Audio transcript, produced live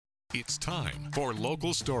It's time for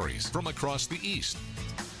local stories from across the East.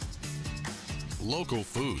 Local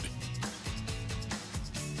food.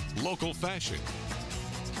 Local fashion.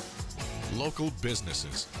 Local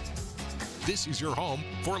businesses. This is your home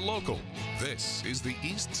for local. This is the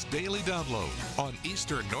East's Daily Download on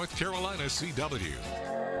Eastern North Carolina CW.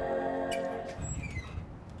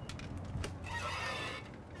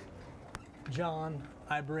 John,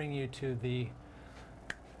 I bring you to the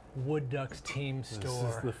Wood Ducks team store.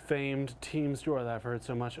 This is the famed team store that I've heard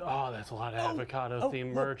so much. Oh, that's a lot of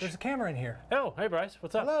avocado-themed merch. There's a camera in here. Oh, hey Bryce,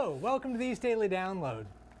 what's up? Hello, welcome to the East Daily Download.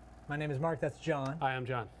 My name is Mark, that's John. I am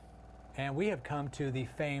John. And we have come to the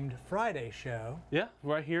famed Friday show. Yeah,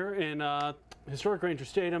 right here in historic Ranger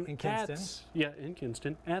Stadium. In Kinston. In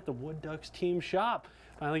Kinston, at the Wood Ducks team shop.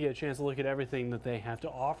 Finally get a chance to look at everything that they have to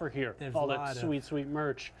offer here. There's all that sweet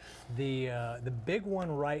merch. The big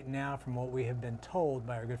one right now, from what we have been told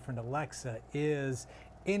by our good friend Alexa, is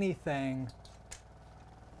anything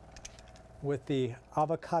with the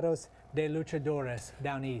avocados de luchadores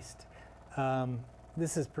down east.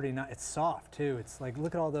 This is pretty nice. It's soft too. It's like,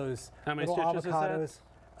 look at all those little avocados. Is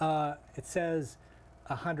that? It says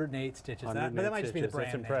 108 stitches. 108 but that might just be the brand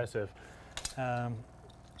That's impressive. name.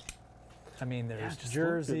 I mean, there's just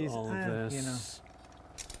jerseys, all of this. you know,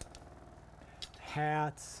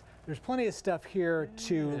 hats. There's plenty of stuff here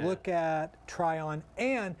to look at, try on,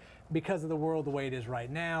 and because of the world the way it is right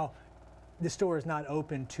now, the store is not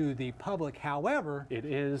open to the public. However, it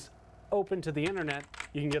is open to the internet.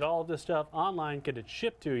 You can get all of this stuff online, get it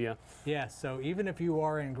shipped to you. Yes, so even if you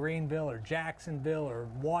are in Greenville or Jacksonville or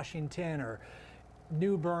Washington or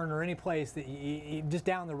New Bern or any place that you just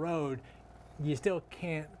down the road, you still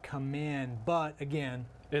can't come in, but again,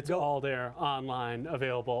 it's all there online,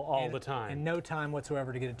 available all the time. And no time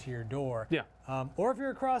whatsoever to get it to your door. Yeah. Or if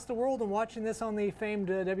you're across the world and watching this on the famed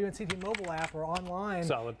WNCT mobile app or online.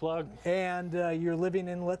 Solid plug. And you're living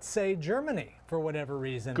in, let's say, Germany for whatever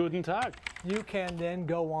reason. Guten Tag. You can then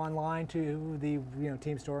go online to the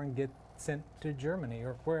team store and get sent to Germany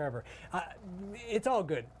or wherever. It's all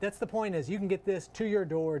good. That's the point, is you can get this to your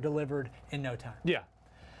door delivered in no time. Yeah.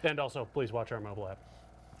 And also, please watch our mobile app.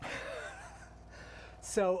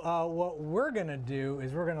 So what we're going to do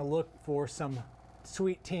is we're going to look for some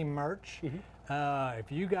sweet team merch.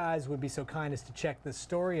 If you guys would be so kind as to check this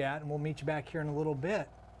story out, and we'll meet you back here in a little bit.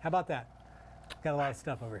 How about that? Got a lot of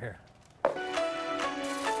stuff over here.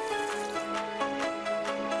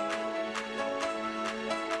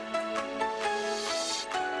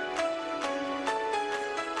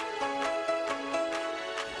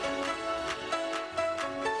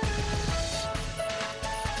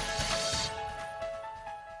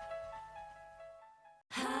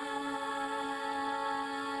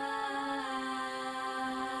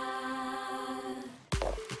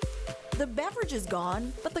 The beverage is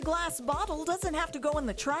gone, but the glass bottle doesn't have to go in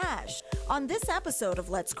the trash. On this episode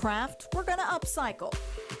of Let's Craft, we're gonna upcycle.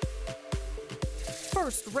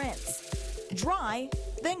 First rinse, dry,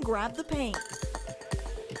 then grab the paint.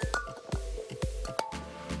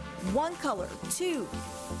 One color, two,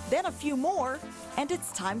 then a few more, and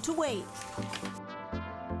it's time to wait.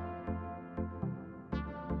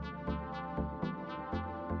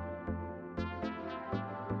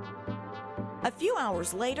 A few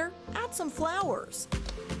hours later, add some flowers.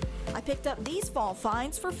 I picked up these fall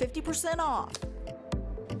finds for 50% off.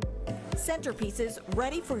 Centerpieces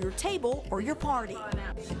ready for your table or your party.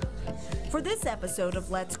 For this episode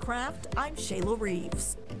of Let's Craft, I'm Shayla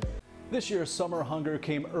Reeves. This year's summer hunger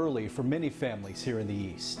came early for many families here in the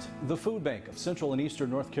East. The Food Bank of Central and Eastern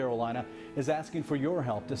North Carolina is asking for your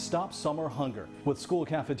help to stop summer hunger. With school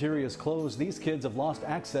cafeterias closed, these kids have lost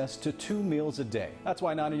access to 2 meals a day. That's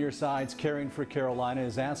why 9 on Your Side's Caring for Carolina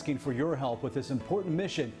is asking for your help with this important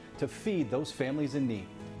mission to feed those families in need.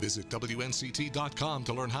 Visit WNCT.com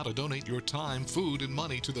to learn how to donate your time, food, and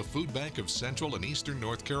money to the Food Bank of Central and Eastern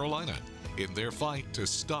North Carolina in their fight to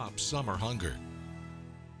stop summer hunger.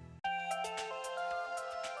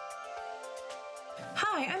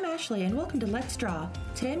 Hi, I'm Ashley and welcome to Let's Draw.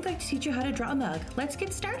 Today I'm going to teach you how to draw a mug. Let's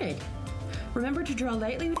get started. Remember to draw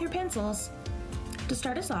lightly with your pencils. To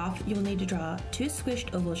start us off, you will need to draw 2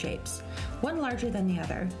 squished oval shapes, one larger than the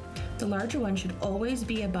other. The larger one should always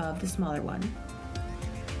be above the smaller one.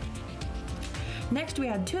 Next, we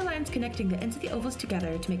add 2 lines connecting the ends of the ovals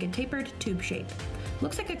together to make a tapered tube shape.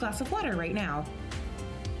 Looks like a glass of water right now.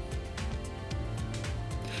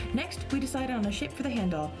 Next, we decided on a shape for the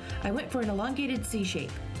handle. I went for an elongated C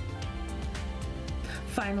shape.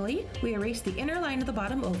 Finally, we erase the inner line of the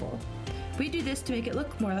bottom oval. We do this to make it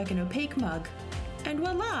look more like an opaque mug. And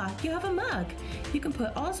voila, you have a mug. You can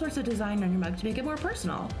put all sorts of design on your mug to make it more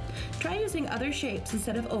personal. Try using other shapes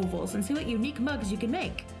instead of ovals and see what unique mugs you can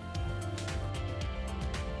make.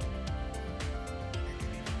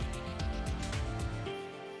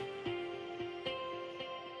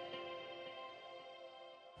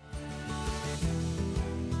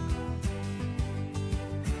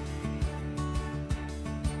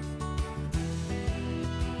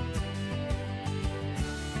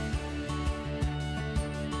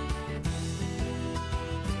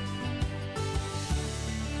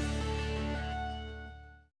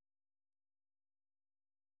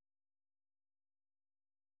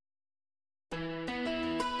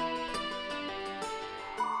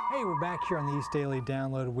 Hey, we're back here on the East Daily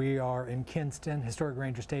Download. We are in Kinston, historic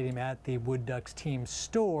Ranger Stadium at the Wood Ducks team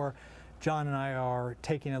store. John and I are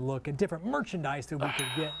taking a look at different merchandise that we could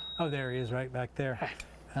get. Oh, there he is right back there.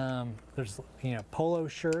 There's, polo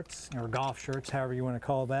shirts or golf shirts, however you want to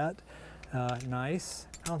call that. Nice.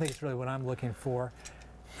 I don't think it's really what I'm looking for.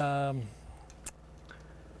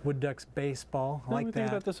 Wood Ducks baseball. I like that. Think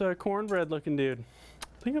about this cornbread looking dude.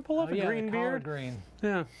 Think I pull off a green beard. Green.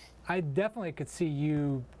 Yeah. I definitely could see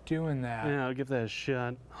you doing that. Yeah, I'll give that a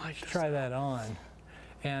shot. Try that on.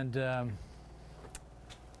 And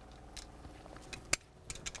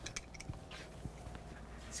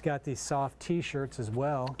he's got these soft t-shirts as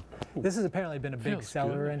well. Ooh. This has apparently been a big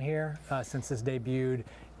seller in here since this debuted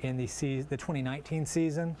in the 2019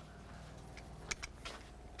 season.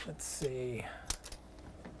 Let's see.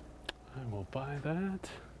 I will buy that.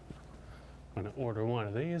 I'm going to order one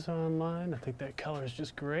of these online. I think that color is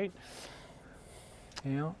just great.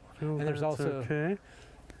 Yeah. And there's also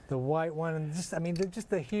the white one. And just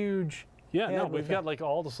the huge. Yeah, no, we've got like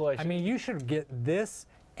all the selections. I mean, you should get this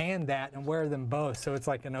and that and wear them both, so it's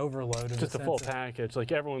like an overload. Just a full package.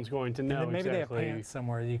 Like everyone's going to know. And maybe exactly. They have pants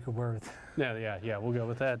somewhere you could wear with. Yeah, we'll go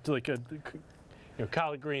with that. Like a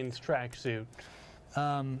collard greens tracksuit.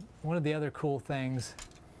 One of the other cool things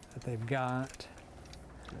that they've got.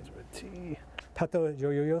 Tato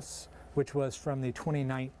Yoyoyos, which was from the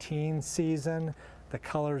 2019 season. The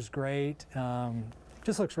color's great.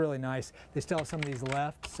 Just looks really nice. They still have some of these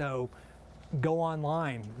left, so go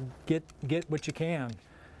online. Get what you can.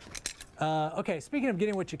 Okay, speaking of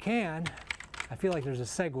getting what you can, I feel like there's a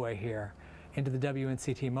segue here into the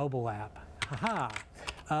WNCT mobile app.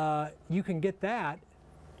 Haha. You can get that.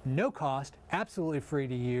 No cost, absolutely free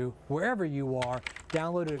to you, wherever you are.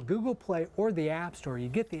 Download it at Google Play or the App Store. You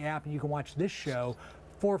get the app and you can watch this show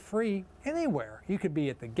for free anywhere. You could be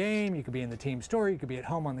at the game, you could be in the team store, you could be at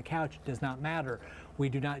home on the couch, it does not matter. We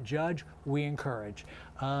do not judge, we encourage.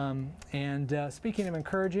 Speaking of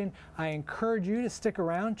encouraging, I encourage you to stick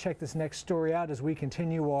around, check this next story out as we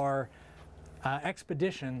continue our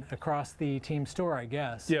expedition across the team store, I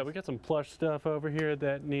guess. Yeah, we got some plush stuff over here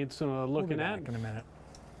that needs some looking we'll at. Back in a minute.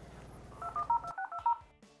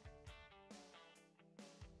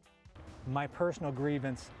 My personal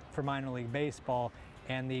grievance for minor league baseball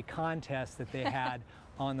and the contest that they had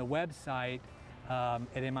on the website at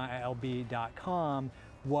milb.com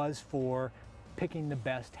was for picking the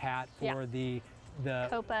best hat for the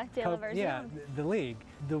Copa de la Version. Yeah, the league.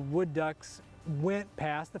 The Wood Ducks went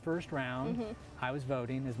past the first round. I was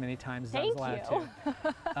voting as many times as I was allowed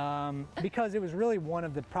to. Because it was really one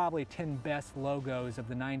of the probably 10 best logos of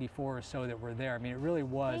the 94 or so that were there. I mean, it really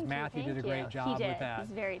was. Matthew did a great job with that.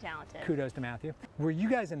 He's very talented. Kudos to Matthew. Were you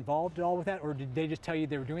guys involved at all with that, or did they just tell you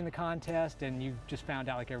they were doing the contest and you just found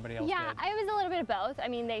out like everybody else did? Yeah, I was a little bit of both. I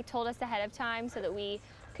mean, they told us ahead of time so that we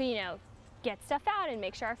could, get stuff out and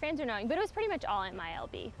make sure our fans are knowing, but it was pretty much all at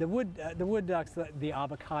MyLB. The Wood Ducks, the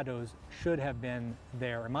avocados should have been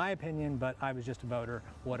there, in my opinion, but I was just a voter.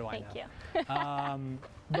 What do I know? Thank you.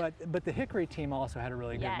 But the Hickory team also had a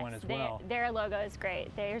really good one as well. Their logo is great.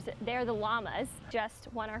 They're the llamas. Just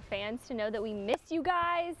want our fans to know that we miss you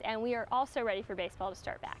guys, and we are also ready for baseball to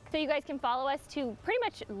start back. So you guys can follow us to pretty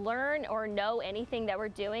much learn or know anything that we're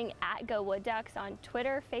doing at Go Wood Ducks on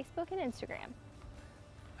Twitter, Facebook, and Instagram.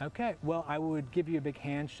 Okay, well, I would give you a big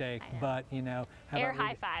handshake, but how air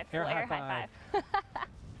high five. Air high five.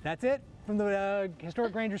 That's it from the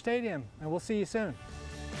historic Ranger Stadium, and we'll see you soon.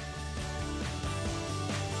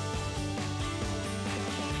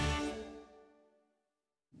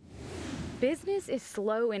 Business is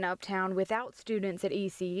slow in Uptown without students at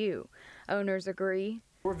ECU. Owners agree.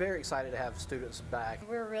 We're very excited to have students back.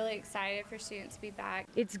 We're really excited for students to be back.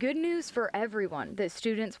 It's good news for everyone that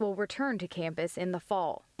students will return to campus in the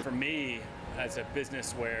fall. For me, as a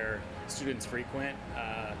business where students frequent,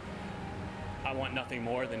 I want nothing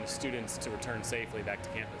more than students to return safely back to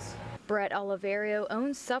campus. Brett Oliverio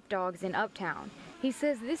owns Sup Dogs in Uptown. He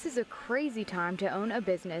says this is a crazy time to own a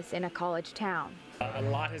business in a college town. A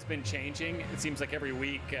lot has been changing. It seems like every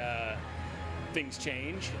week things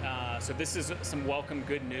change. So this is some welcome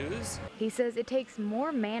good news. He says it takes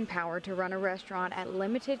more manpower to run a restaurant at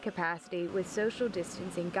limited capacity with social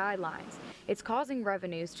distancing guidelines. It's causing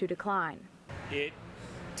revenues to decline. It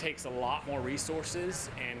takes a lot more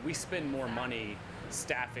resources, and we spend more money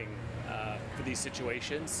staffing for these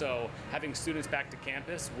situations. So having students back to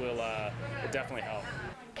campus will definitely help.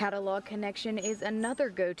 Catalog Connection is another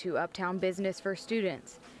go-to uptown business for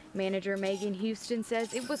students. Manager Megan Houston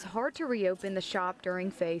says it was hard to reopen the shop during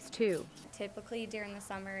phase 2. Typically during the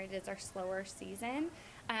summer it is our slower season,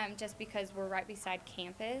 just because we're right beside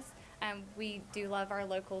campus. We do love our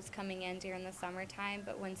locals coming in during the summertime,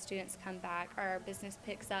 but when students come back, our business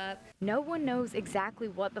picks up. No one knows exactly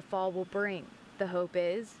what the fall will bring. The hope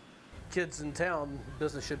is Kids in town,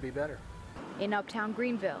 business should be better. in uptown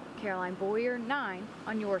Greenville, Caroline Boyer, 9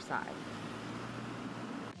 on your side.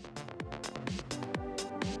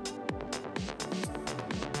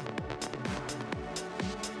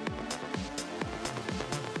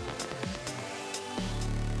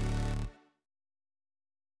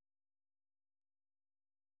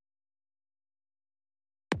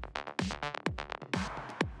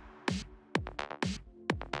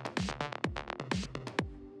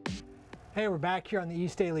 Hey, we're back here on the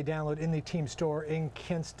East Daily Download in the team store in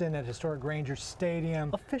Kinston at historic Granger Stadium.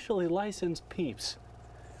 Officially licensed Peeps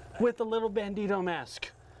with a little bandito mask.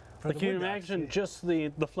 Like, can you imagine just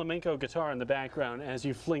the flamenco guitar in the background as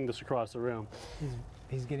you fling this across the room?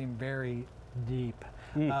 He's getting very deep.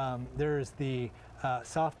 There's the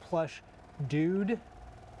soft plush dude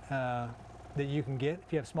that you can get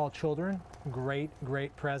if you have small children.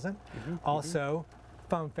 Great present. Also,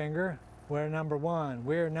 foam finger. We're number one.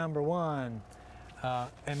 We're number one.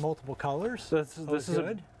 In multiple colors.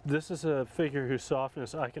 This is a figure whose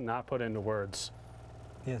softness I cannot put into words.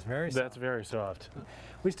 Yes, very soft. That's very soft.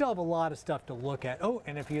 We still have a lot of stuff to look at. Oh,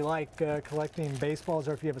 and if you like collecting baseballs,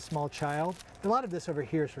 or if you have a small child, a lot of this over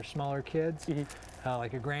here is for smaller kids,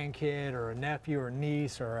 like a grandkid or a nephew or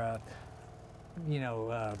niece, or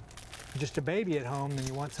just a baby at home, and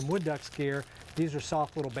you want some Wood Ducks gear. These are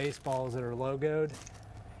soft little baseballs that are logoed.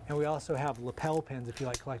 And we also have lapel pins if you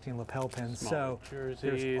like collecting lapel pins. Smaller so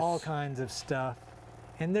there's all kinds of stuff.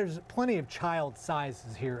 And there's plenty of child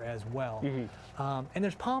sizes here as well. And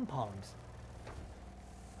there's pom-poms.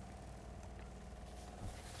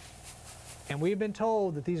 And we've been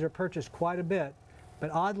told that these are purchased quite a bit,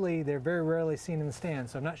 but oddly, they're very rarely seen in the stand.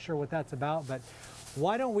 So I'm not sure what that's about, but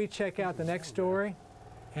why don't we check out the next story,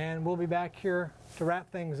 and we'll be back here to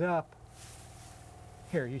wrap things up.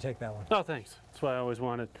 Here, you take that one. Oh, thanks. That's what I always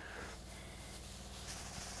wanted.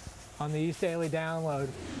 On the East Daily Download.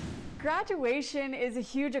 Graduation is a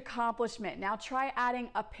huge accomplishment. Now try adding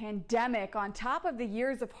a pandemic on top of the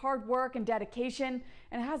years of hard work and dedication,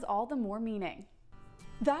 and it has all the more meaning.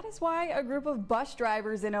 That is why a group of bus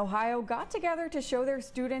drivers in Ohio got together to show their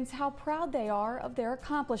students how proud they are of their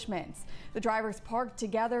accomplishments. The drivers parked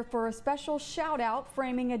together for a special shout out,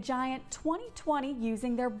 framing a giant 2020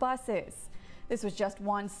 using their buses. This was just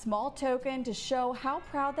one small token to show how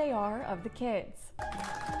proud they are of the kids.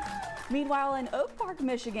 Meanwhile, in Oak Park,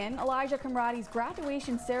 Michigan, Elijah Camrati's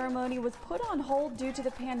graduation ceremony was put on hold due to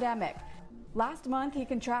the pandemic. Last month, he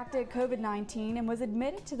contracted COVID-19 and was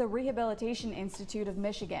admitted to the Rehabilitation Institute of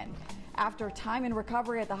Michigan. After time in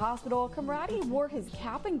recovery at the hospital, Camrati wore his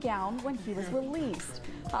cap and gown when he was released.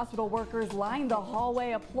 Hospital workers lined the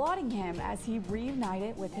hallway applauding him as he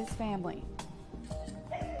reunited with his family.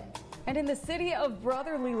 And in the city of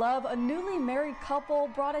brotherly love, a newly married couple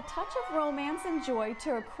brought a touch of romance and joy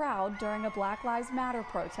to a crowd during a Black Lives Matter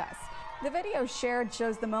protest. The video shared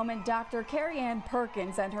shows the moment Dr. Carrie Ann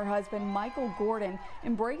Perkins and her husband Michael Gordon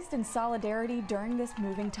embraced in solidarity during this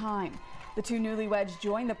moving time. The two newlyweds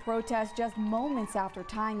joined the protest just moments after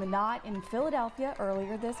tying the knot in Philadelphia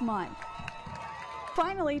earlier this month.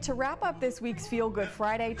 Finally, to wrap up this week's Feel Good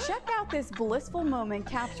Friday, check out this blissful moment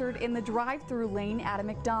captured in the drive-through lane at a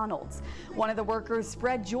McDonald's. One of the workers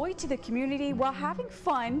spread joy to the community while having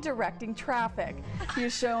fun directing traffic. He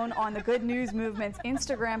is shown on the Good News Movement's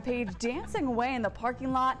Instagram page dancing away in the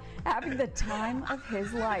parking lot, having the time of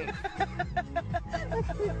his life.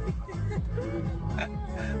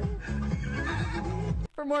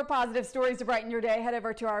 For more positive stories to brighten your day, head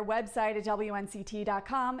over to our website at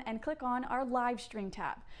WNCT.com and click on our live stream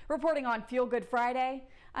tab. Reporting on Feel Good Friday,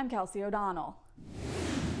 I'm Kelsey O'Donnell.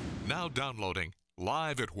 Now downloading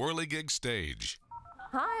live at Whirligig Stage.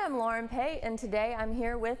 Hi, I'm Lauren Pate, and today I'm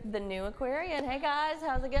here with the new Aquarian. Hey guys,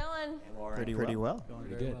 how's it going? Pretty well.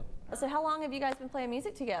 Pretty good. So how long have you guys been playing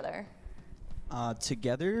music together?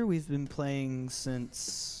 Together, we've been playing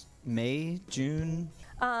since May, June.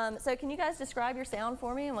 So can you guys describe your sound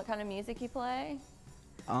for me and what kind of music you play?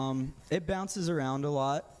 It bounces around a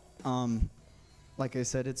lot. Like I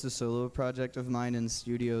said, it's a solo project of mine in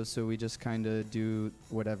studio, so we just kind of do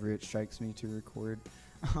whatever it strikes me to record.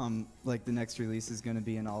 Like the next release is going to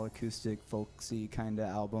be an all-acoustic, folksy kind of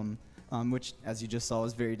album, which, as you just saw,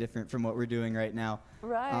 is very different from what we're doing right now.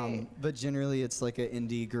 Right. But generally, it's like an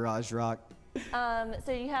indie garage rock. So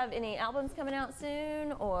do you have any albums coming out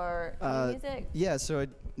soon, or music? Yeah, so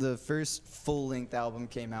the first full-length album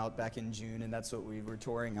came out back in June, and that's what we were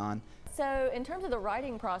touring on. So in terms of the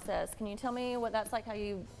writing process, can you tell me what that's like, how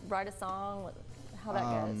you write a song, how that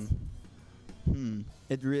goes?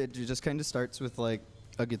 It just kind of starts with like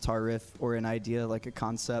a guitar riff or an idea, like a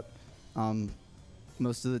concept.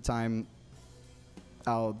 Most of the time,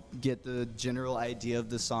 I'll get the general idea of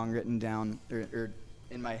the song written down, or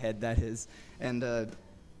in my head, that is, and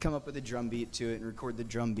come up with a drum beat to it and record the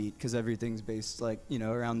drum beat, because everything's based, like, you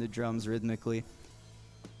know, around the drums rhythmically.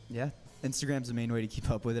 Yeah, Instagram's the main way to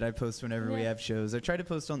keep up with it. I post whenever we have shows. I try to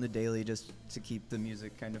post on the daily just to keep the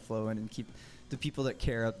music kind of flowing and keep the people that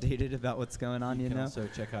care updated about what's going on, you know? Also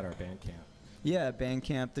check out our Bandcamp. Yeah,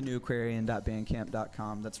 Bandcamp,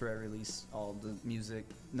 thenewaquarian.bandcamp.com. That's where I release all the music,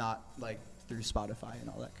 not like through Spotify and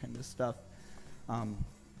all that kind of stuff.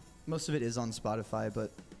 Most of it is on Spotify,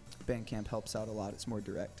 but Bandcamp helps out a lot. It's more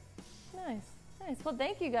direct. Nice, nice. Well,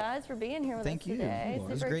 thank you guys for being here with us today. Thank you. It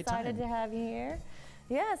was a Super great excited to have you here.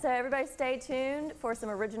 Yeah, so everybody stay tuned for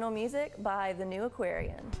some original music by The New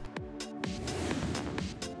Aquarian.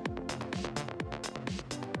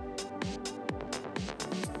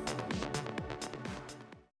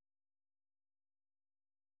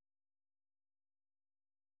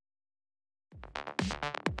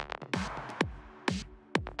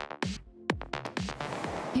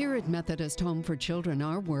 Here at Methodist Home for Children,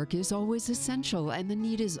 our work is always essential and the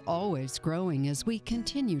need is always growing as we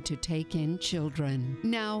continue to take in children.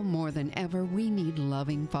 Now, more than ever, we need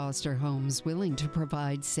loving foster homes willing to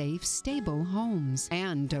provide safe, stable homes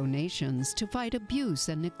and donations to fight abuse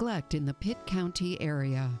and neglect in the Pitt County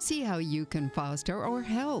area. See how you can foster or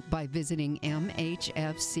help by visiting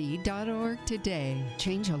mhfc.org today.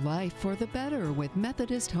 Change a life for the better with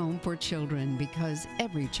Methodist Home for Children, because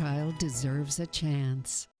every child deserves a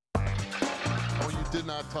chance. Oh, you did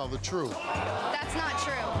not tell the truth. That's not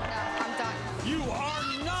true. No, I'm done. You are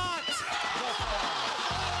not!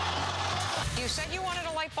 You said you wanted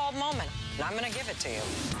a light bulb moment, and I'm going to give it to you.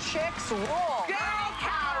 Chicks rule! Girl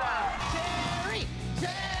power! Terry!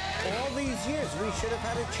 Terry! All these years, we should have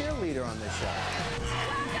had a cheerleader on this show.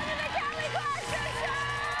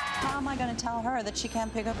 How am I going to tell her that she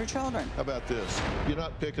can't pick up her children? How about this? You're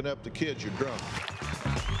not picking up the kids, you're drunk.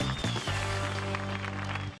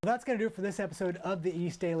 Well, that's going to do it for this episode of the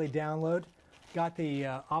East Daily Download. Got the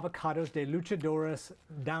Avocados de Luchadores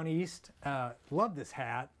down east. Love this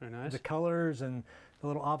hat. Very nice. The colors and the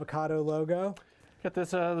little avocado logo. Got this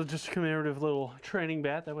just commemorative little training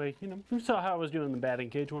bat. That way, you know, you saw how I was doing in the batting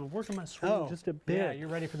cage. Want to work on my swing just a bit. Yeah, you're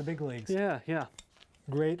ready for the big leagues. Yeah, yeah.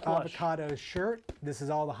 Great Plush. avocado shirt. This is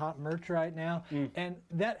all the hot merch right now. And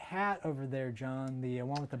that hat over there, John, the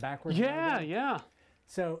one with the backwards Yeah, logo. yeah.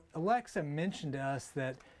 So Alexa mentioned to us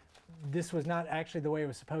that this was not actually the way it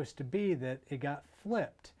was supposed to be, that it got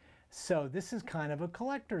flipped. So this is kind of a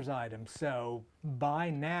collector's item. So buy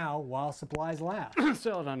now while supplies last.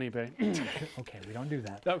 Sell it on eBay. Okay, we don't do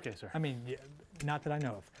that. Okay, sir. I mean, not that I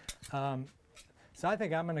know of. So I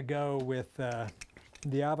think I'm going to go with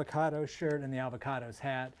the avocado shirt and the avocados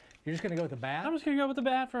hat. You're just going to go with the bat? I'm just going to go with the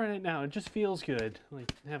bat for right now. It just feels good.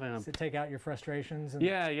 Like having Does it take out your frustrations? And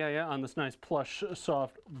yeah, on this nice plush,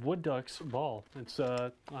 soft wood ducks ball. It's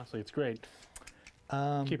honestly, it's great.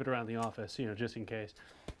 Keep it around the office, you know, just in case.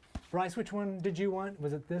 Bryce, which one did you want?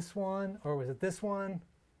 Was it this one or was it this one?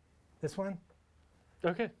 This one?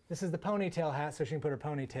 Okay. This is the ponytail hat, so she can put her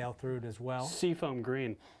ponytail through it as well. Seafoam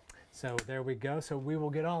green. So there we go. So we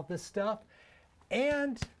will get all this stuff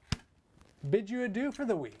and bid you adieu for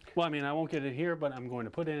the week. Well, I mean, I won't get it here, but I'm going to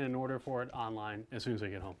put in an order for it online as soon as I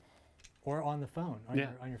get home. Or on the phone, on your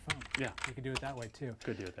phone. Yeah. You can do it that way too.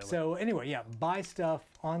 Could do it that way. So anyway, yeah, buy stuff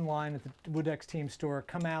online at the Woodducks team store.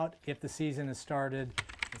 Come out if the season has started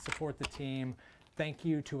and support the team. Thank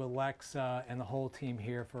you to Alexa and the whole team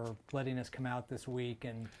here for letting us come out this week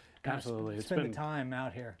and absolutely spend the time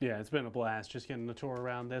out here. Yeah, it's been a blast just getting the tour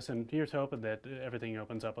around this, and here's hoping that everything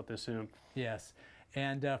opens up with this soon. Yes.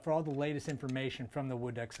 And for all the latest information from the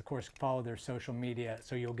Woodducks, of course, follow their social media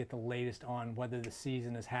so you'll get the latest on whether the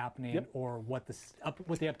season is happening or what the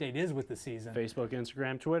update is with the season. Facebook,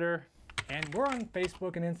 Instagram, Twitter. And we're on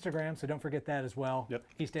Facebook and Instagram, so don't forget that as well. Yep.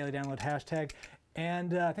 East Daily Download hashtag.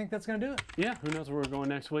 And I think that's going to do it. Yeah, who knows where we're going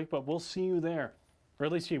next week, but we'll see you there. Or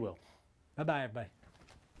at least he will. Bye-bye, everybody.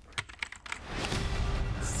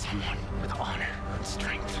 Someone with honor and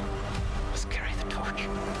strength must carry the torch.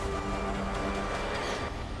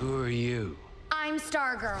 Who are you? I'm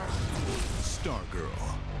Stargirl.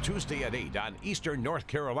 Stargirl, Tuesday at 8 on Eastern North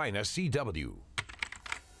Carolina CW.